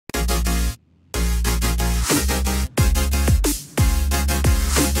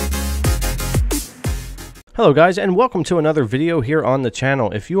Hello guys, and welcome to another video here on the channel.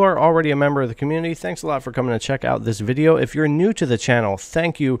 If you are already a member of the community, thanks a lot for coming to check out this video. If you're new to the channel,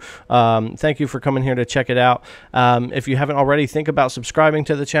 thank you for coming here to check it out. If you haven't already, think about subscribing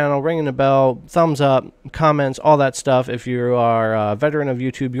to the channel, ringing the bell, thumbs up, comments, all that stuff. If you are a veteran of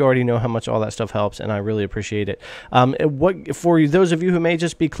YouTube, you already know how much all that stuff helps, and I really appreciate it. For those of you who may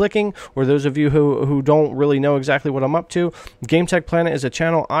just be clicking, or those of you who don't really know exactly what I'm up to, Game Tech Planet is a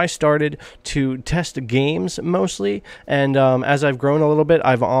channel I started to test games mostly, and as I've grown a little bit,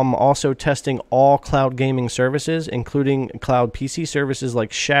 I'm also testing all cloud gaming services, including cloud PC services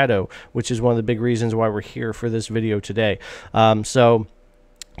like Shadow, which is one of the big reasons why we're here for this video today. So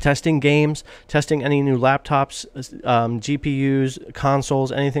testing games, testing any new laptops, GPUs,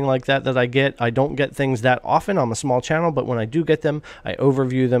 consoles, anything like that I get. I don't get things that often. I'm a small channel, but when I do get them, I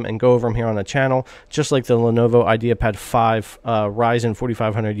overview them and go over them here on the channel. Just like the Lenovo IdeaPad 5 Ryzen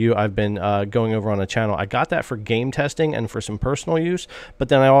 4500U I've been going over on the channel. I got that for game testing and for some personal use, but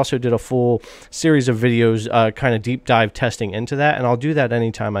then I also did a full series of videos kind of deep dive testing into that, and I'll do that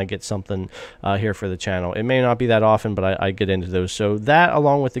anytime I get something here for the channel. It may not be that often, but I get into those. So that,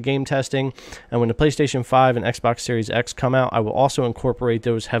 along with the game testing, and when the PlayStation 5 and Xbox Series X come out, I will also incorporate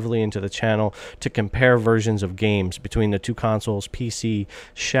those heavily into the channel to compare versions of games between the two consoles, PC,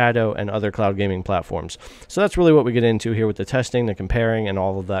 Shadow, and other cloud gaming platforms. So that's really what we get into here with the testing, the comparing, and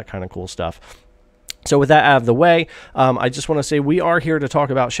all of that kind of cool stuff. So with that out of the way, I just want to say we are here to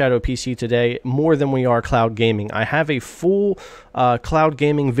talk about Shadow PC today more than we are cloud gaming. I have a full cloud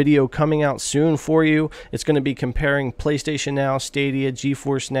gaming video coming out soon for you. It's going to be comparing PlayStation Now, Stadia,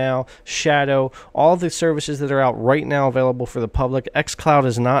 Geforce Now, Shadow, all the services that are out right now available for the public. xCloud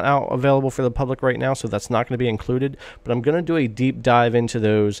is not out available for the public right now, so that's not going to be included. But I'm going to do a deep dive into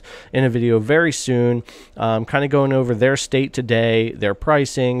those in a video very soon, kind of going over their state today, their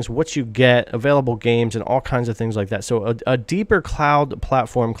pricings, what you get, available games, and all kinds of things like that. So a deeper cloud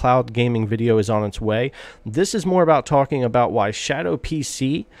platform, cloud gaming video is on its way. This is more about talking about why Shadow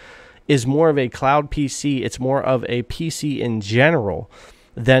PC is more of a cloud PC. It's more of a PC in general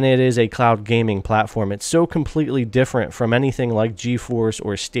than it is a cloud gaming platform. It's so completely different from anything like GeForce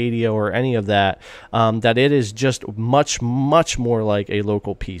or Stadia or any of that, that it is just much, much more like a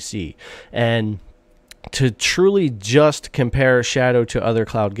local PC. And to truly just compare Shadow to other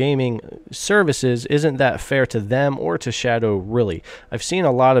cloud gaming services isn't that fair to them or to Shadow, really. I've seen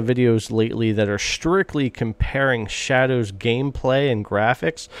a lot of videos lately that are strictly comparing Shadow's gameplay and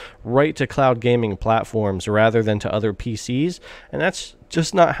graphics right to cloud gaming platforms rather than to other PCs, and that's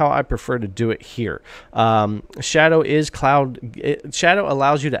just not how I prefer to do it here. Shadow is cloud. Shadow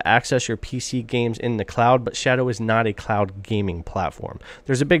allows you to access your PC games in the cloud, but Shadow is not a cloud gaming platform.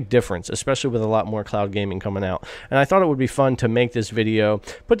 There's a big difference, especially with a lot more cloud gaming coming out. And I thought it would be fun to make this video,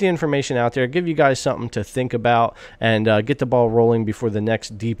 put the information out there, give you guys something to think about, and get the ball rolling before the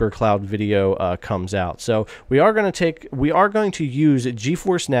next deeper cloud video comes out. So we are going to use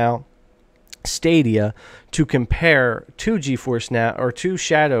GeForce Now, Stadia, to compare to GeForce Now, or to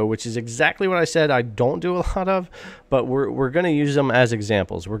Shadow, which is exactly what I said I don't do a lot of, but we're going to use them as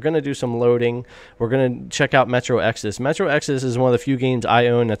examples. We're going to do some loading. We're going to check out Metro Exodus. Metro Exodus is one of the few games I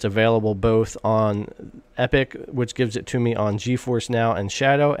own that's available both on Epic, which gives it to me on GeForce Now and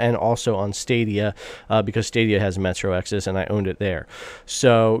Shadow, and also on Stadia, because Stadia has Metro Exodus and I owned it there.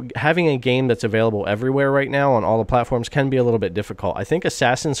 So having a game that's available everywhere right now on all the platforms can be a little bit difficult. I think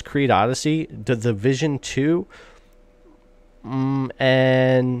Assassin's Creed Odyssey, The Division 2,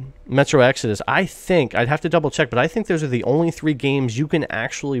 and Metro Exodus, I think, I'd have to double check, but I think those are the only 3 games you can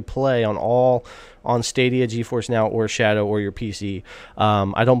actually play on Stadia, GeForce Now, or Shadow, or your PC.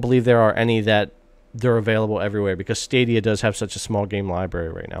 I don't believe there are any that they're available everywhere, because Stadia does have such a small game library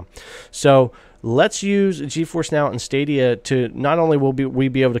right now. So let's use GeForce Now and Stadia to not only will we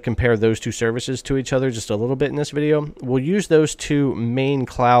be able to compare those two services to each other just a little bit in this video, we'll use those two main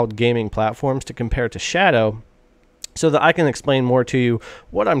cloud gaming platforms to compare to Shadow, so that I can explain more to you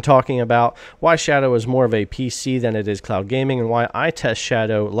what I'm talking about, why Shadow is more of a PC than it is cloud gaming, and why I test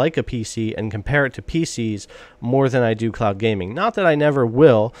Shadow like a PC and compare it to PCs more than I do cloud gaming. Not that I never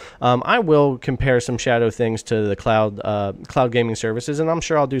will. I will compare some Shadow things to the cloud gaming services, and I'm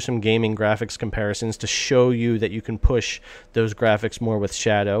sure I'll do some gaming graphics comparisons to show you that you can push those graphics more with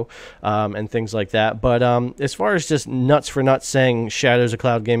Shadow, and things like that. But as far as just nuts for nuts saying Shadow's a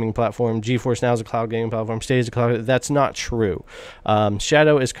cloud gaming platform, GeForce Now is a cloud gaming platform, Stadia's a cloud, That's not true.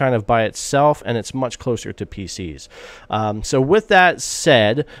 Shadow is kind of by itself, and it's much closer to PCs. So with that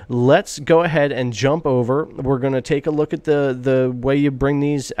said, let's go ahead and jump over. We're going to take a look at the way you bring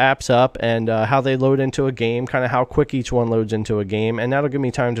these apps up and how they load into a game, kind of how quick each one loads into a game, and that'll give me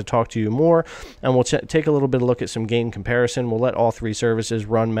time to talk to you more, and we'll take a little bit of a look at some game comparison. We'll let all three services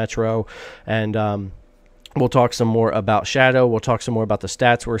run Metro, and we'll talk some more about Shadow. We'll talk some more about the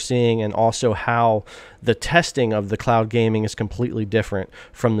stats we're seeing, and also how the testing of the cloud gaming is completely different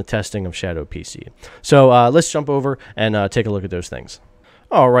from the testing of Shadow PC. So let's jump over and take a look at those things.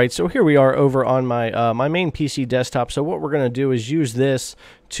 All right, so here we are over on my my main PC desktop. So what we're going to do is use this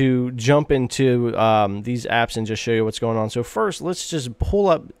to jump into these apps and just show you what's going on. So first, let's just pull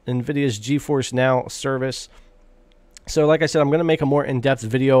up NVIDIA's Geforce Now service. So like I said, I'm going to make a more in-depth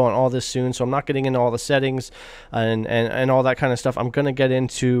video on all this soon, so I'm not getting into all the settings and all that kind of stuff. I'm going to get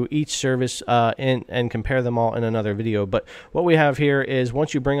into each service and compare them all in another video. But what we have here is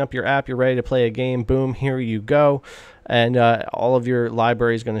once you bring up your app, you're ready to play a game, boom, here you go. And all of your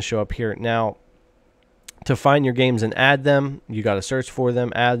library is going to show up here. Now, to find your games and add them, you got to search for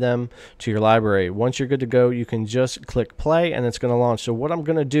them, add them to your library. Once you're good to go, you can just click play and it's going to launch. So what I'm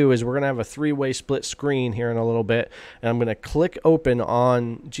going to do is we're going to have a three-way split screen here in a little bit, and I'm going to click open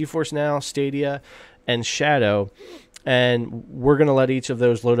on Geforce Now, Stadia, and Shadow, and we're going to let each of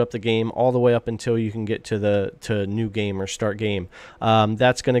those load up the game all the way up until you can get to new game or start game.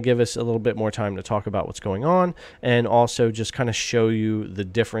 That's going to give us a little bit more time to talk about what's going on, and also just kind of show you the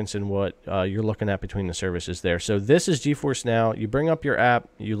difference in what you're looking at between the services there. So this is Geforce Now. You bring up your app,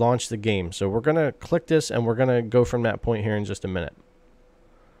 you launch the game. So we're going to click this, and we're going to go from that point here in just a minute.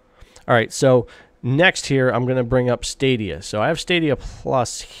 All right, so next here, I'm going to bring up Stadia. So I have Stadia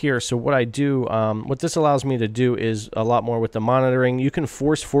Plus here. So what I do, what this allows me to do is a lot more with the monitoring. You can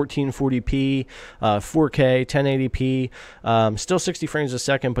force 1440p, 4K, 1080p, still 60 frames a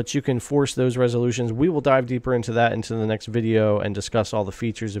second, but you can force those resolutions. We will dive deeper into that into the next video and discuss all the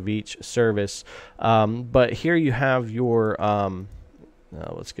features of each service. But here you have your,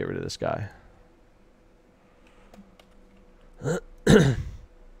 let's get rid of this guy.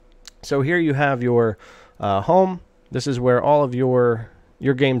 So here you have your home. This is where all of your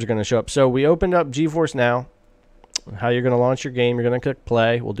games are going to show up. So we opened up Geforce Now, how you're going to launch your game. You're going to click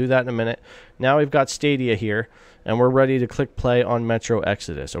play. We'll do that in a minute. Now we've got Stadia here, and we're ready to click play on Metro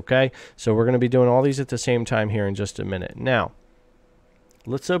Exodus, okay? So we're going to be doing all these at the same time here in just a minute. Now,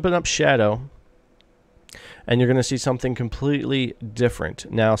 let's open up Shadow, and you're going to see something completely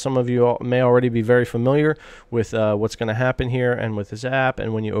different. Now, some of you may already be very familiar with what's going to happen here and with this app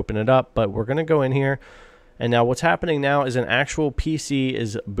and when you open it up, but we're going to go in here. And now what's happening now is an actual PC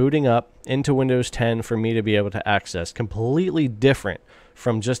is booting up into Windows 10 for me to be able to access. Completely different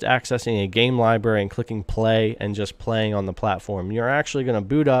from just accessing a game library and clicking play and just playing on the platform. You're actually going to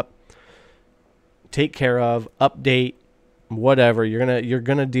boot up, take care of, update, whatever. You're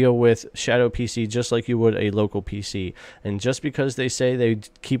gonna deal with Shadow PC just like you would a local PC. And just because they say they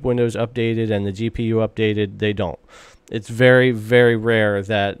keep Windows updated and the GPU updated, they don't. It's very, very rare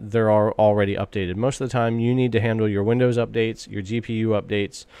that they're already updated. Most of the time, you need to handle your Windows updates, your GPU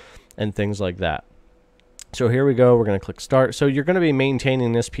updates, and things like that. So here we go. We're going to click Start. So you're going to be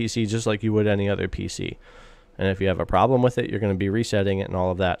maintaining this PC just like you would any other PC. And if you have a problem with it, you're going to be resetting it and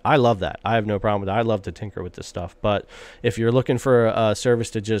all of that. I love that. I have no problem with it. I love to tinker with this stuff. But if you're looking for a service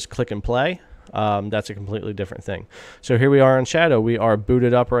to just click and play, that's a completely different thing. So here we are on Shadow. We are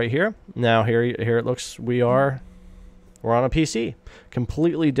booted up right here. Now here it looks we're on a PC.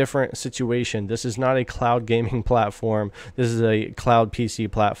 Completely different situation. This is not a cloud gaming platform. This is a cloud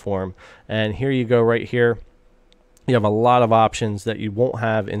PC platform. And here you go right here. You have a lot of options that you won't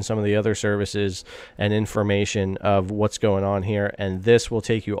have in some of the other services and information of what's going on here. And this will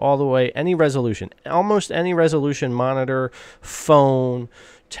take you all the way, any resolution, almost any resolution, monitor, phone,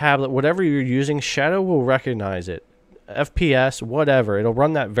 tablet, whatever you're using, Shadow will recognize it. FPS, whatever, it'll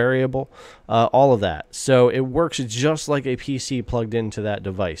run that variable, all of that. So it works just like a PC plugged into that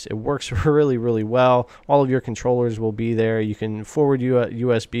device. It works really, really well. All of your controllers will be there. You can forward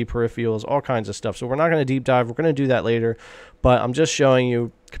USB peripherals, all kinds of stuff. So we're not going to deep dive. We're going to do that later. But I'm just showing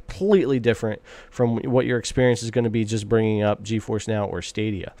you completely different from what your experience is going to be just bringing up Geforce Now or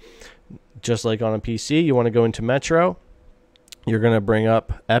Stadia. Just like on a PC, you want to go into Metro. You're going to bring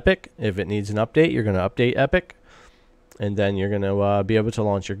up Epic. If it needs an update, you're going to update Epic. And then you're going to be able to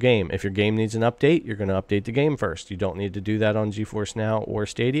launch your game. If your game needs an update, you're going to update the game first. You don't need to do that on Geforce Now or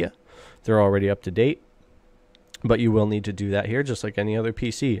Stadia. They're already up to date. But you will need to do that here, just like any other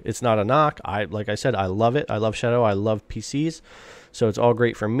PC. It's not a knock. Like I said, I love it. I love Shadow. I love PCs. So it's all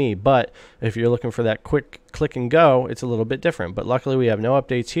great for me. But if you're looking for that quick click and go, it's a little bit different. But luckily, we have no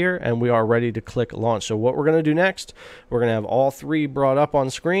updates here, and we are ready to click launch. So what we're going to do next, we're going to have all three brought up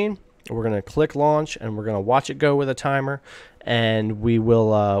on screen. We're going to click launch, and we're going to watch it go with a timer. And we will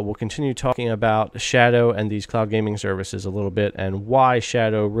we'll continue talking about Shadow and these cloud gaming services a little bit, and why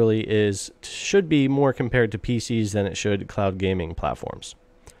Shadow really should be more compared to PCs than it should cloud gaming platforms.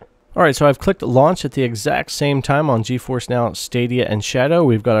 All right, so I've clicked launch at the exact same time on Geforce Now, Stadia, and Shadow.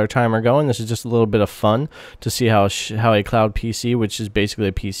 We've got our timer going. This is just a little bit of fun to see how a cloud PC, which is basically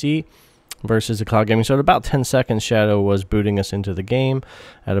a PC, versus a cloud gaming. So at about 10 seconds, Shadow was booting us into the game.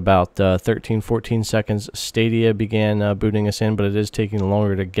 At about 13, 14 seconds, Stadia began booting us in, but it is taking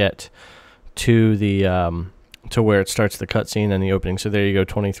longer to get to the to where it starts the cutscene and the opening. So there you go,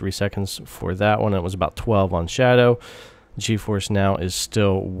 23 seconds for that one. It was about 12 on Shadow. Geforce Now is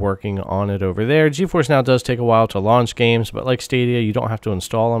still working on it over there. Geforce Now does take a while to launch games, but like Stadia, you don't have to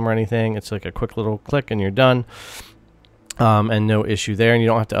install them or anything. It's like a quick little click and you're done. And no issue there, and you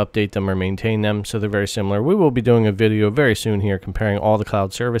don't have to update them or maintain them, so they're very similar. We will be doing a video very soon here comparing all the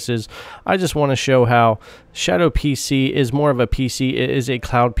cloud services. I just want to show how Shadow PC is more of a PC. It is a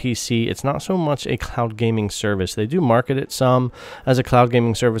cloud PC. It's not so much a cloud gaming service. They do market it some as a cloud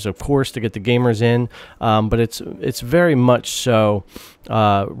gaming service, of course, to get the gamers in, but it's very much so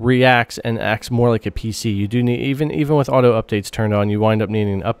reacts and acts more like a PC. You do need, even with auto updates turned on, you wind up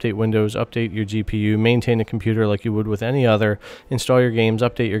needing to update Windows, update your GPU, maintain a computer like you would with any other, install your games,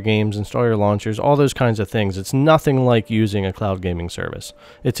 update your games, install your launchers, all those kinds of things. It's nothing like using a cloud gaming service.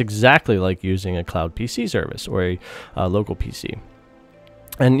 It's exactly like using a cloud PC service or a local PC.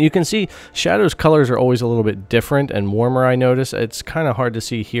 And you can see Shadow's colors are always a little bit different and warmer, I notice. It's kind of hard to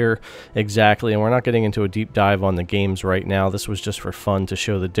see here exactly, and we're not getting into a deep dive on the games right now. This was just for fun to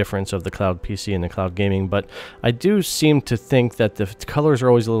show the difference of the cloud PC and the cloud gaming, but I do seem to think that the colors are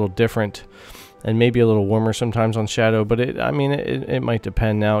always a little different and maybe a little warmer sometimes on Shadow, but it might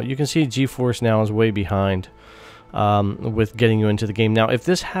depend. Now, you can see Geforce Now is way behind with getting you into the game. Now, if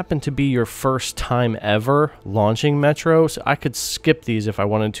this happened to be your first time ever launching Metro, so I could skip these if I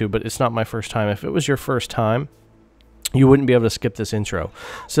wanted to, but it's not my first time. If it was your first time, you wouldn't be able to skip this intro.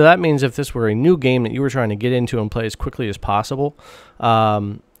 So that means if this were a new game that you were trying to get into and play as quickly as possible,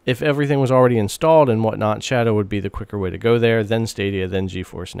 if everything was already installed and whatnot, Shadow would be the quicker way to go there, then Stadia, then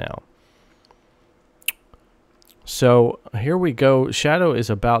Geforce Now. So here we go. Shadow is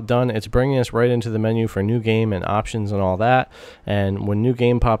about done. It's bringing us right into the menu for new game and options and all that. And when new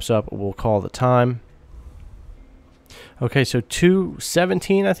game pops up, we'll call the time. Okay, so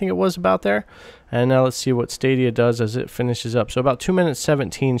 2:17, I think it was about there. And now let's see what Stadia does as it finishes up. So about 2 minutes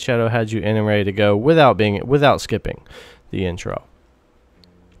 17, Shadow had you in and ready to go without skipping the intro.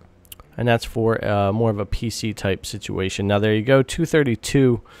 And that's for more of a PC type situation. Now there you go,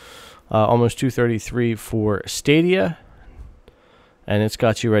 2:32. Almost 2:33 for Stadia, and it's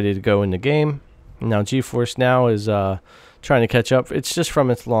got you ready to go in the game. Now Geforce Now is trying to catch up. It's just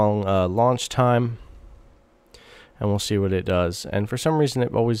from its long launch time, and we'll see what it does. And for some reason,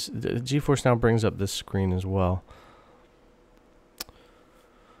 Geforce Now brings up this screen as well.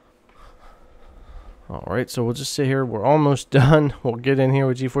 All right, so we'll just sit here. We're almost done. We'll get in here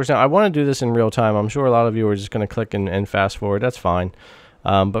with Geforce Now. I want to do this in real time. I'm sure a lot of you are just going to click and fast forward. That's fine.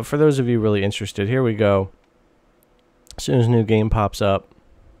 But for those of you really interested, here we go. As soon as new game pops up,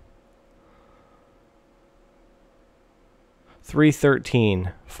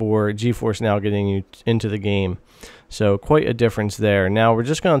 3:13 for Geforce Now getting you into the game. So quite a difference there. Now we're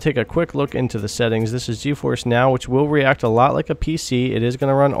just going to take a quick look into the settings. This is Geforce Now, which will react a lot like a PC. It is going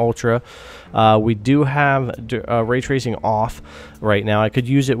to run Ultra. We do have ray tracing off right now. I could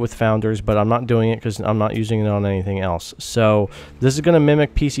use it with Founders, but I'm not doing it because I'm not using it on anything else. So this is going to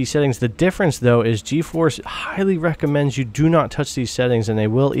mimic PC settings. The difference, though, is Geforce highly recommends you do not touch these settings, and they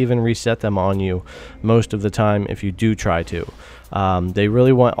will even reset them on you most of the time if you do try to. They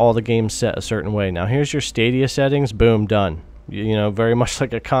really want all the games set a certain way. Now here's your Stadia settings. Boom, done. You know, very much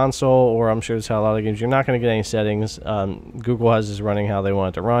like a console, or I'm sure it's how a lot of games, you're not going to get any settings. Google has this running how they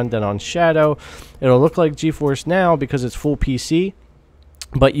want it to run. Then on Shadow, it'll look like Geforce Now because it's full PC,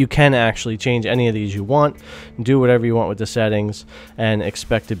 but you can actually change any of these you want, do whatever you want with the settings, and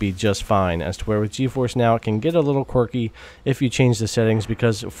expect to be just fine. As to where with Geforce Now, it can get a little quirky if you change the settings,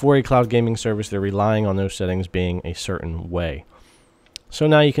 because for a cloud gaming service, they're relying on those settings being a certain way. So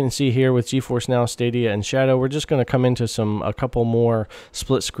now you can see here with Geforce Now, Stadia, and Shadow, we're just going to come into a couple more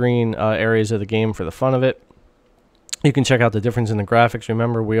split screen areas of the game for the fun of it. You can check out the difference in the graphics.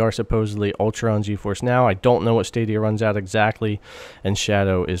 Remember, we are supposedly Ultra on Geforce Now. I don't know what Stadia runs at exactly, and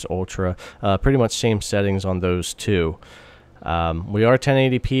Shadow is Ultra. Pretty much same settings on those two. We are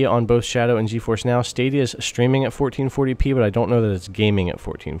 1080p on both Shadow and Geforce Now. Stadia is streaming at 1440p, but I don't know that it's gaming at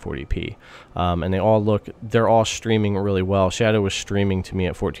 1440p. And they're all streaming really well. Shadow was streaming to me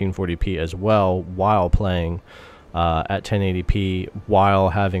at 1440p as well while playing at 1080p while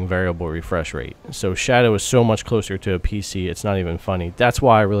having variable refresh rate. So Shadow is so much closer to a PC, it's not even funny. That's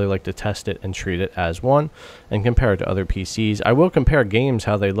why I really like to test it and treat it as one and compare it to other PCs. I will compare games,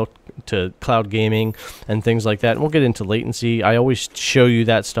 how they look to cloud gaming and things like that. And we'll get into latency. I always show you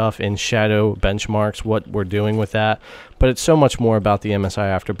that stuff in Shadow benchmarks, what we're doing with that. But it's so much more about the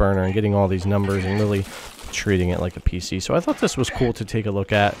MSI Afterburner and getting all these numbers and really treating it like a PC. So I thought this was cool to take a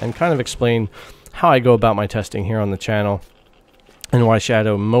look at and kind of explain how I go about my testing here on the channel and why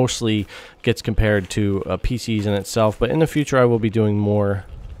Shadow mostly gets compared to PCs in itself. But in the future, I will be doing more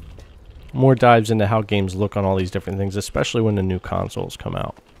dives into how games look on all these different things, especially when the new consoles come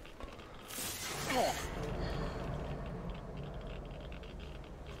out.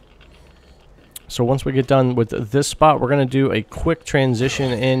 So once we get done with this spot, we're going to do a quick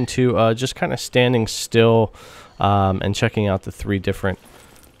transition into just kind of standing still and checking out the 3 different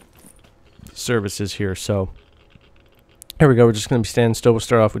services here. So here we go. We're just going to be standing still. We'll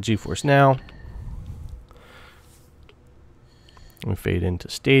start off with Geforce Now. We fade into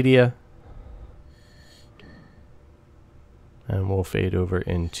Stadia. And we'll fade over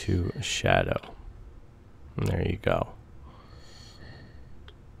into Shadow. And there you go.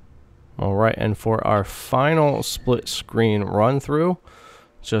 Alright, and for our final split screen run through,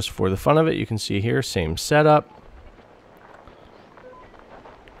 just for the fun of it, you can see here, same setup.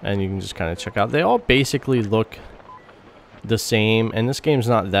 And you can just kind of check out. They all basically look the same, and this game's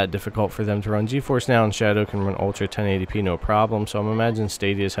not that difficult for them to run. Geforce Now and Shadow can run Ultra 1080p no problem, so I'm imagining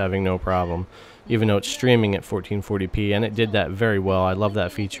Stadia is having no problem, even though it's streaming at 1440p, and it did that very well. I love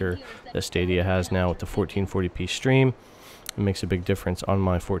that feature that Stadia has now with the 1440p stream. It makes a big difference on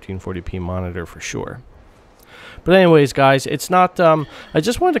my 1440p monitor for sure. But anyways, guys, it's not, I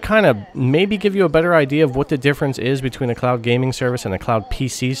just wanted to kind of maybe give you a better idea of what the difference is between a cloud gaming service and a cloud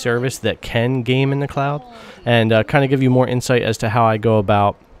PC service that can game in the cloud, and kind of give you more insight as to how I go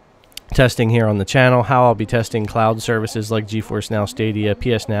about testing here on the channel, how I'll be testing cloud services like Geforce Now, Stadia,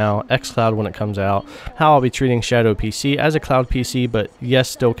 PS Now, xCloud when it comes out, how I'll be treating Shadow PC as a cloud PC, but yes,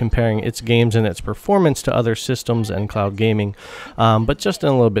 still comparing its games and its performance to other systems and cloud gaming, but just in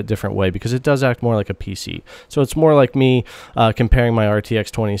a little bit different way because it does act more like a PC. So it's more like me comparing my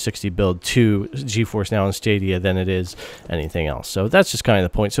RTX 2060 build to Geforce Now and Stadia than it is anything else. So that's just kind of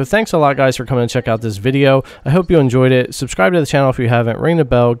the point. So thanks a lot, guys, for coming to check out this video. I hope you enjoyed it. Subscribe to the channel if you haven't. Ring the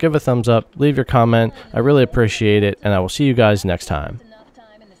bell, give a thumbs up, leave your comment. I really appreciate it, and I will see you guys next time.